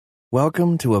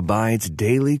Welcome to Abide's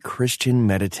Daily Christian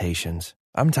Meditations.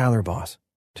 I'm Tyler Boss.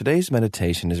 Today's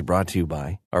meditation is brought to you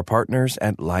by our partners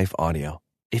at Life Audio.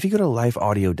 If you go to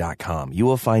lifeaudio.com, you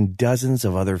will find dozens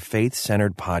of other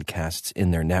faith-centered podcasts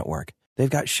in their network. They've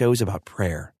got shows about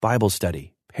prayer, Bible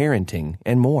study, parenting,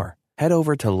 and more. Head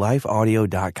over to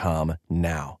lifeaudio.com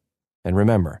now. And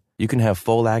remember, you can have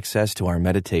full access to our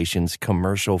meditations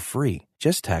commercial-free.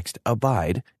 Just text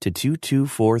ABIDE to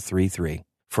 22433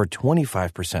 for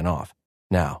 25% off.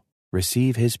 Now,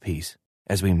 receive His peace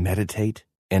as we meditate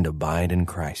and abide in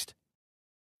Christ.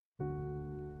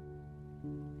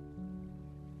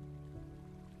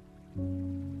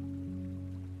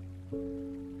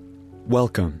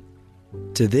 Welcome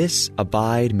to this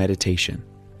Abide Meditation.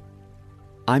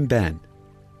 I'm Ben.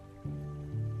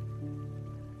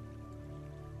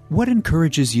 What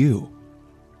encourages you?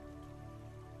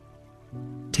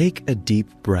 Take a deep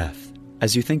breath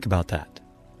as you think about that.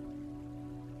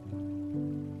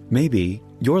 Maybe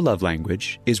your love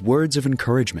language is words of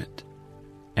encouragement,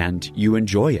 and you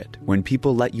enjoy it when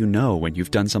people let you know when you've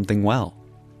done something well,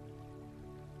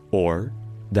 or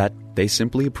that they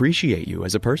simply appreciate you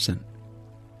as a person.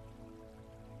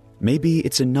 Maybe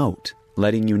it's a note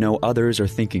letting you know others are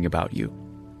thinking about you,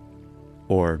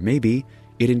 or maybe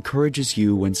it encourages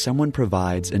you when someone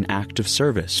provides an act of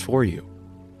service for you.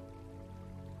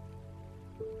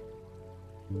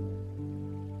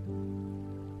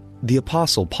 The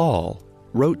Apostle Paul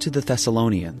wrote to the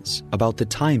Thessalonians about the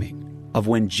timing of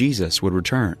when Jesus would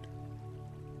return.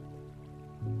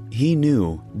 He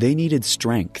knew they needed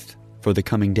strength for the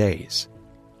coming days.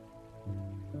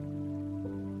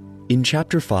 In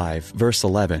chapter 5, verse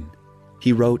 11,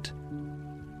 he wrote,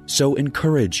 "So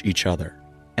encourage each other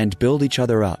and build each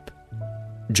other up,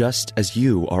 just as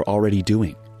you are already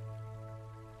doing."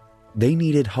 They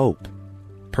needed hope,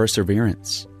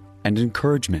 perseverance, and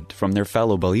encouragement from their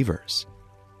fellow believers.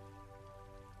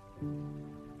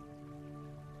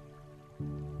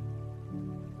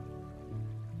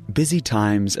 Busy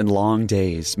times and long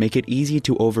days make it easy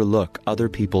to overlook other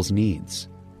people's needs.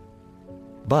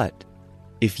 But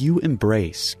if you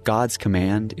embrace God's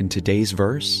command in today's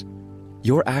verse,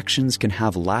 your actions can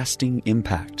have lasting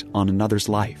impact on another's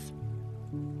life.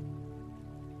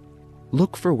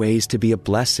 Look for ways to be a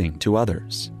blessing to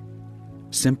others.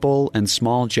 Simple and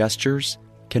small gestures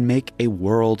can make a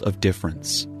world of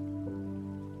difference.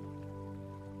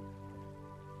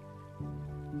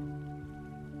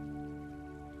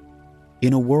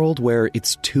 In a world where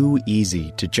it's too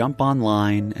easy to jump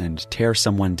online and tear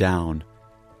someone down,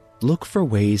 look for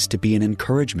ways to be an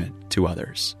encouragement to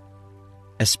others,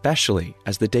 especially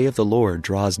as the day of the Lord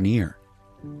draws near.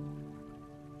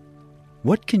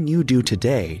 What can you do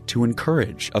today to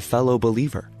encourage a fellow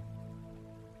believer?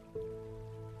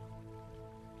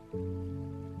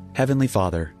 Heavenly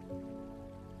Father,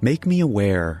 make me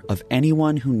aware of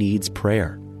anyone who needs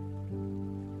prayer.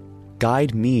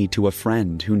 Guide me to a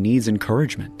friend who needs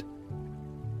encouragement.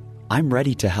 I'm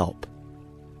ready to help.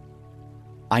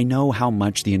 I know how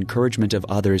much the encouragement of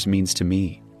others means to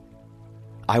me.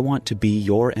 I want to be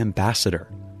your ambassador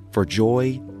for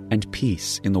joy and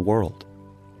peace in the world.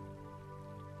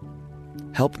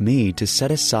 Help me to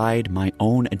set aside my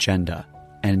own agenda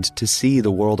and to see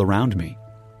the world around me.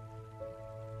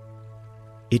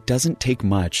 It doesn't take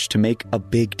much to make a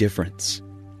big difference.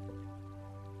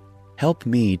 Help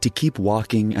me to keep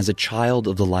walking as a child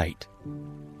of the light.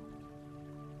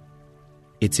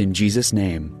 It's in Jesus'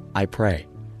 name I pray.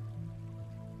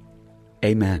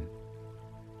 Amen.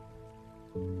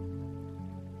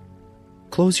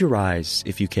 Close your eyes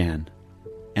if you can,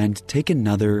 and take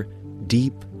another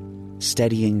deep,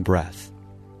 steadying breath.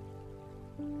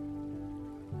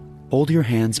 Hold your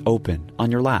hands open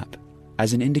on your lap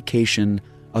as an indication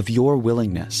of your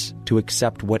willingness to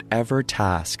accept whatever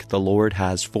task the Lord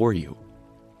has for you.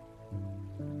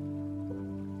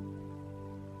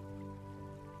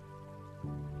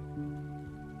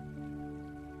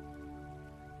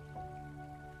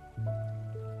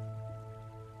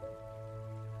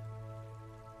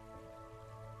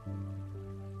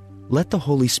 Let the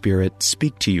Holy Spirit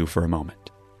speak to you for a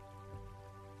moment.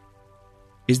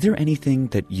 Is there anything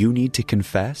that you need to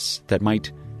confess that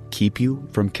might keep you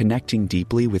from connecting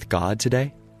deeply with God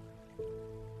today?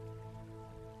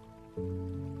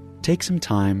 Take some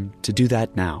time to do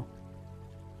that now.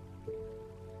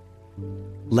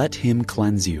 Let Him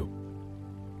cleanse you.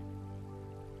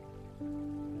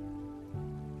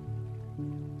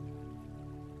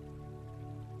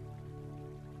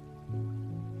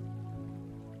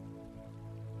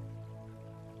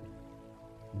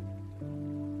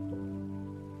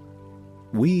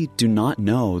 We do not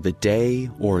know the day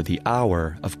or the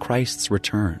hour of Christ's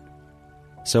return,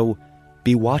 So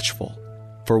be watchful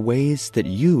for ways that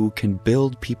you can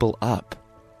build people up,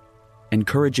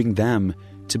 encouraging them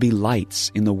to be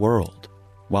lights in the world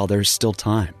while there's still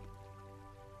time.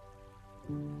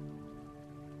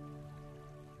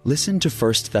 Listen to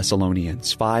 1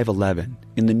 Thessalonians 5:11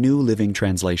 in the New Living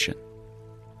Translation.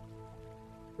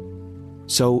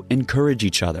 So encourage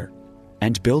each other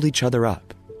and build each other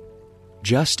up,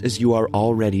 just as you are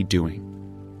already doing.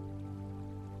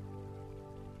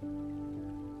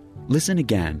 Listen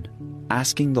again,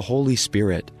 asking the Holy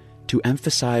Spirit to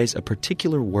emphasize a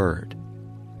particular word.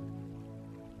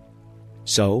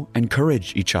 So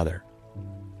encourage each other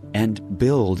and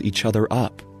build each other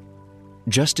up,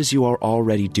 just as you are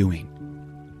already doing.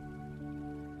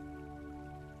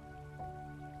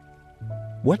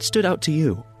 What stood out to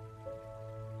you?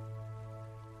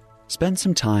 Spend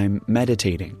some time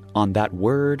meditating on that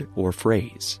word or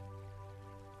phrase.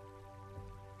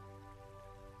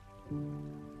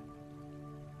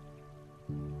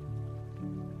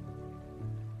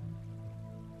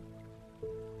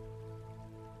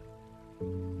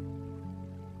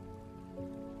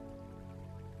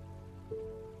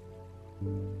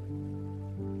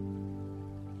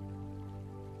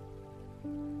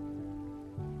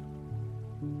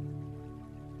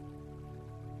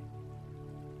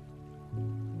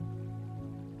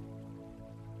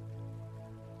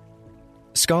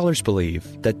 Scholars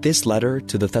believe that this letter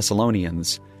to the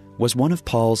Thessalonians was one of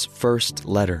Paul's first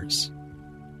letters.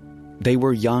 They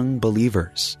were young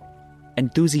believers,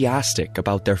 enthusiastic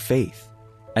about their faith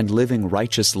and living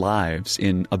righteous lives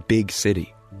in a big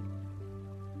city.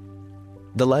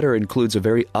 The letter includes a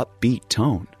very upbeat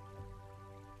tone.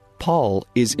 Paul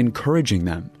is encouraging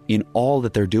them in all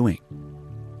that they're doing.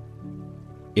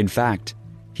 In fact,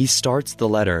 he starts the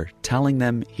letter telling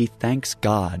them he thanks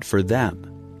God for them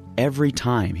every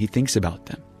time he thinks about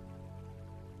them.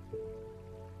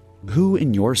 Who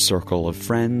in your circle of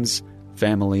friends,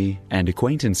 family, and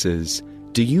acquaintances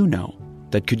do you know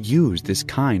that could use this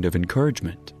kind of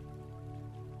encouragement?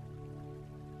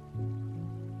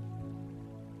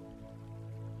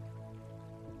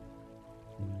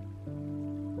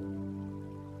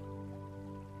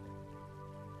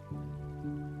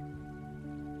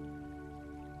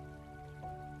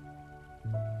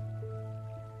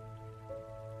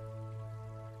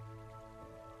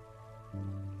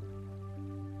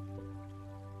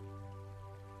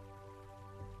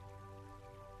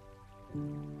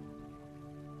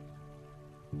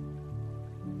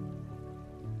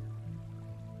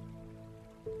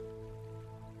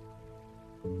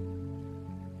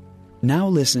 Now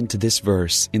listen to this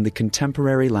verse in the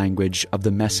contemporary language of the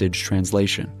Message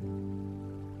translation.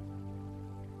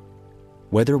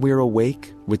 Whether we're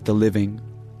awake with the living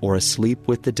or asleep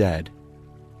with the dead,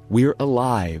 we're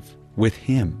alive with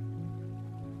Him.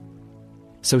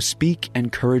 So speak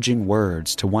encouraging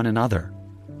words to one another.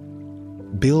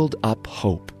 Build up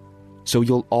hope, so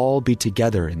you'll all be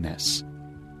together in this.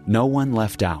 No one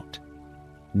left out,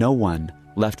 no one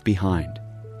left behind.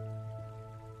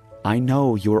 I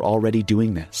know you're already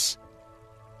doing this.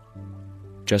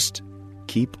 Just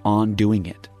keep on doing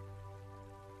it.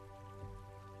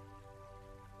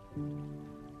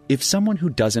 If someone who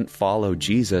doesn't follow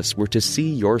Jesus were to see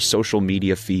your social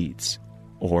media feeds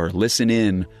or listen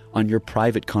in on your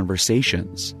private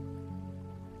conversations,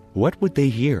 what would they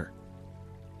hear?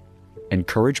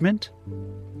 Encouragement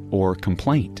or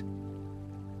complaint?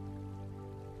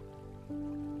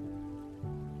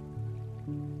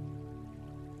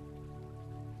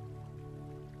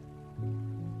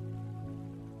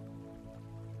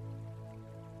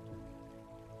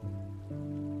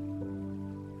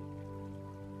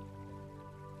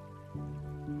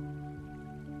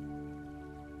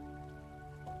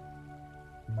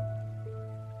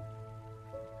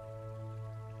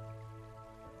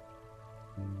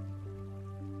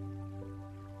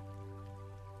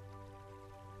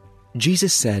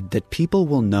 Jesus said that people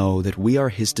will know that we are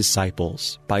His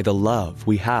disciples by the love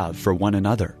we have for one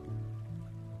another.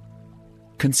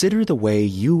 Consider the way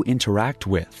you interact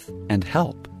with and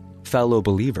help fellow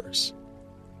believers.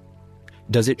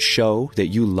 Does it show that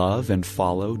you love and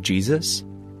follow Jesus?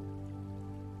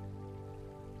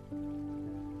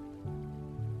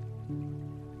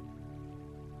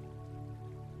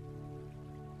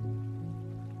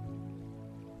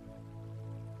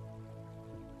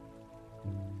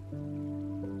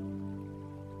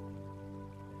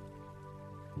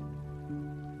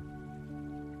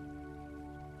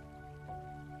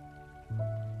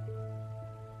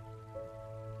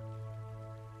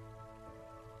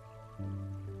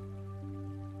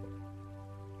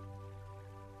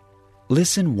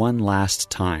 Listen one last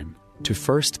time to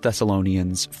 1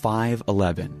 Thessalonians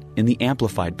 5:11 in the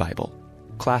Amplified Bible,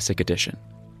 Classic Edition.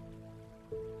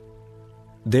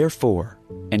 Therefore,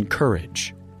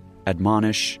 encourage,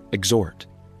 admonish, exhort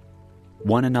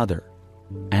one another,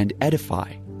 and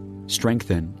edify,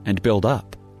 strengthen, and build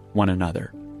up one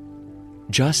another,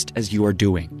 just as you are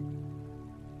doing.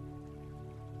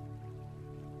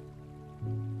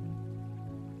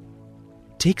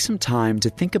 Take some time to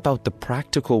think about the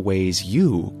practical ways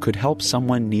you could help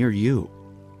someone near you,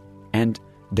 and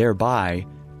thereby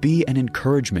be an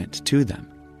encouragement to them.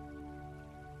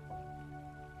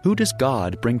 Who does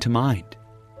God bring to mind?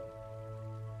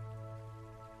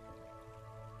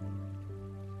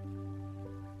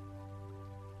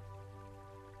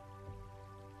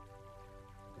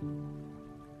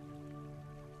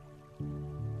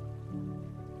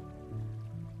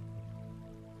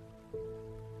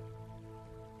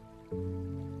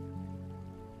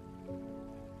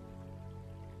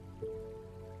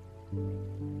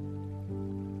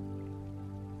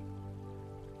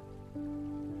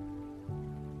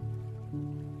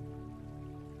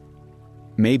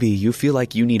 Maybe you feel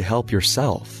like you need help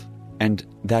yourself, and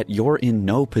that you're in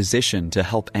no position to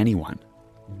help anyone.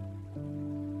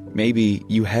 Maybe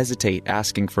you hesitate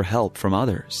asking for help from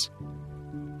others.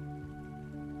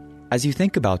 As you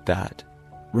think about that,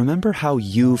 remember how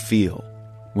you feel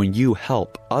when you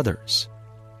help others.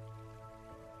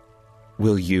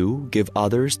 Will you give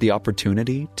others the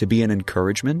opportunity to be an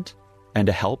encouragement and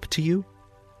a help to you?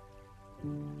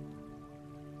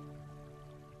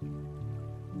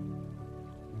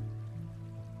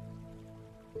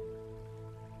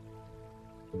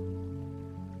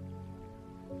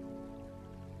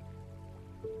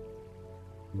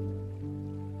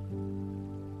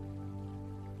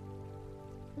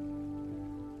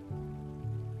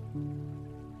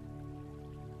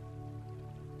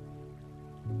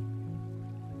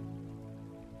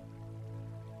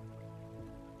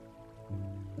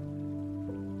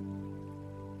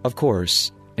 Of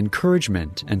course,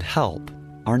 encouragement and help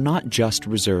are not just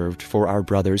reserved for our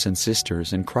brothers and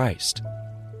sisters in Christ.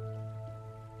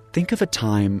 Think of a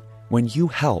time when you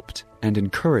helped and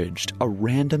encouraged a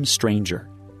random stranger,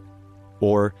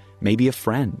 or maybe a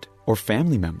friend or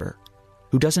family member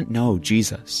who doesn't know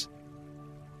Jesus.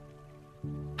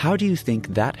 How do you think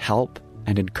that help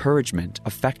and encouragement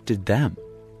affected them?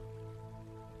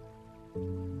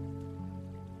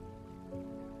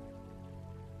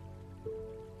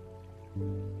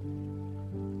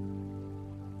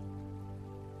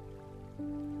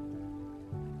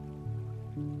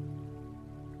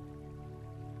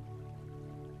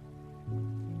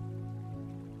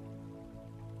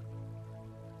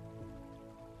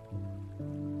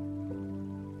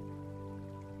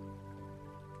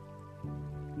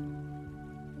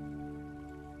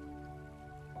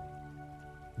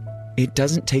 It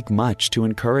doesn't take much to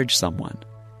encourage someone.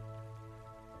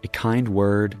 A kind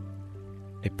word,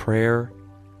 a prayer,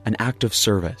 an act of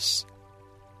service.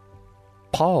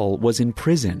 Paul was in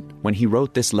prison when he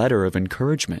wrote this letter of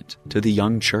encouragement to the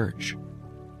young church.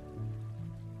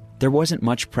 There wasn't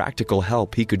much practical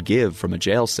help he could give from a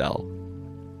jail cell,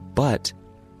 but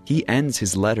he ends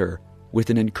his letter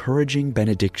with an encouraging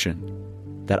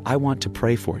benediction that I want to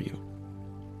pray for you.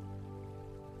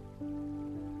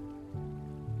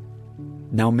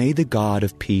 Now may the God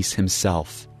of peace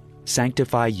himself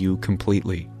sanctify you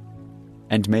completely,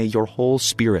 and may your whole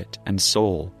spirit and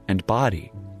soul and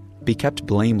body be kept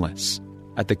blameless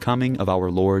at the coming of our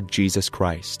Lord Jesus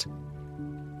Christ.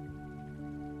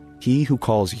 He who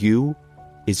calls you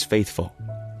is faithful.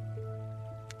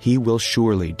 He will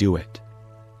surely do it.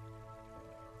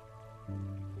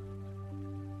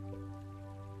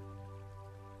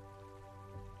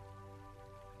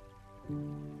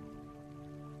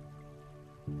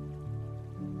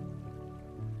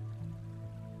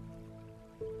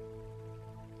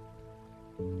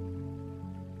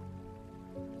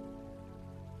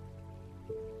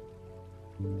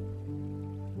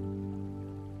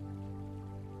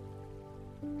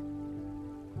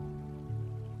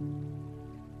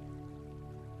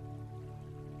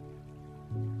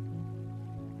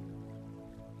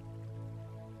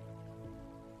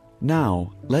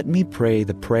 Now, let me pray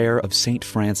the prayer of Saint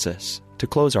Francis to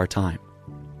close our time.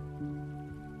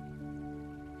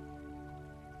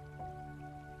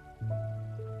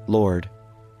 Lord,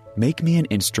 make me an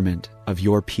instrument of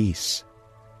your peace.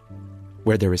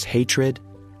 Where there is hatred,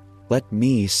 let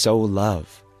me sow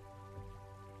love.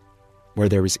 Where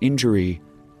there is injury,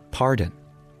 pardon.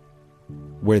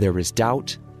 Where there is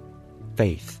doubt,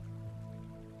 faith.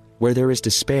 Where there is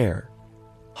despair,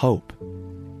 hope.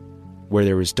 Where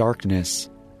there is darkness,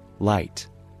 light.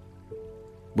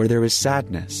 Where there is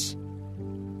sadness,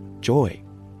 joy.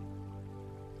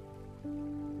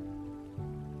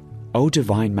 O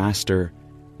Divine Master,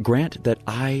 grant that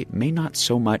I may not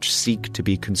so much seek to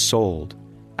be consoled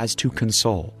as to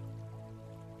console,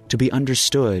 to be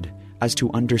understood as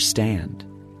to understand,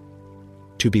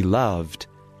 to be loved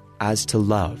as to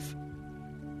love.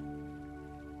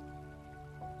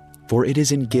 For it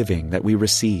is in giving that we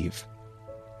receive,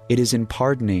 it is in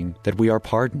pardoning that we are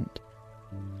pardoned,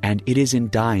 and it is in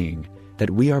dying that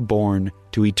we are born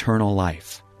to eternal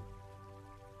life.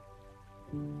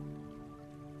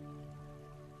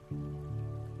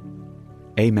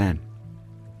 Amen.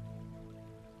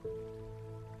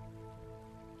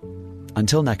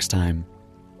 Until next time,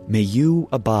 may you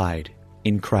abide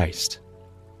in Christ.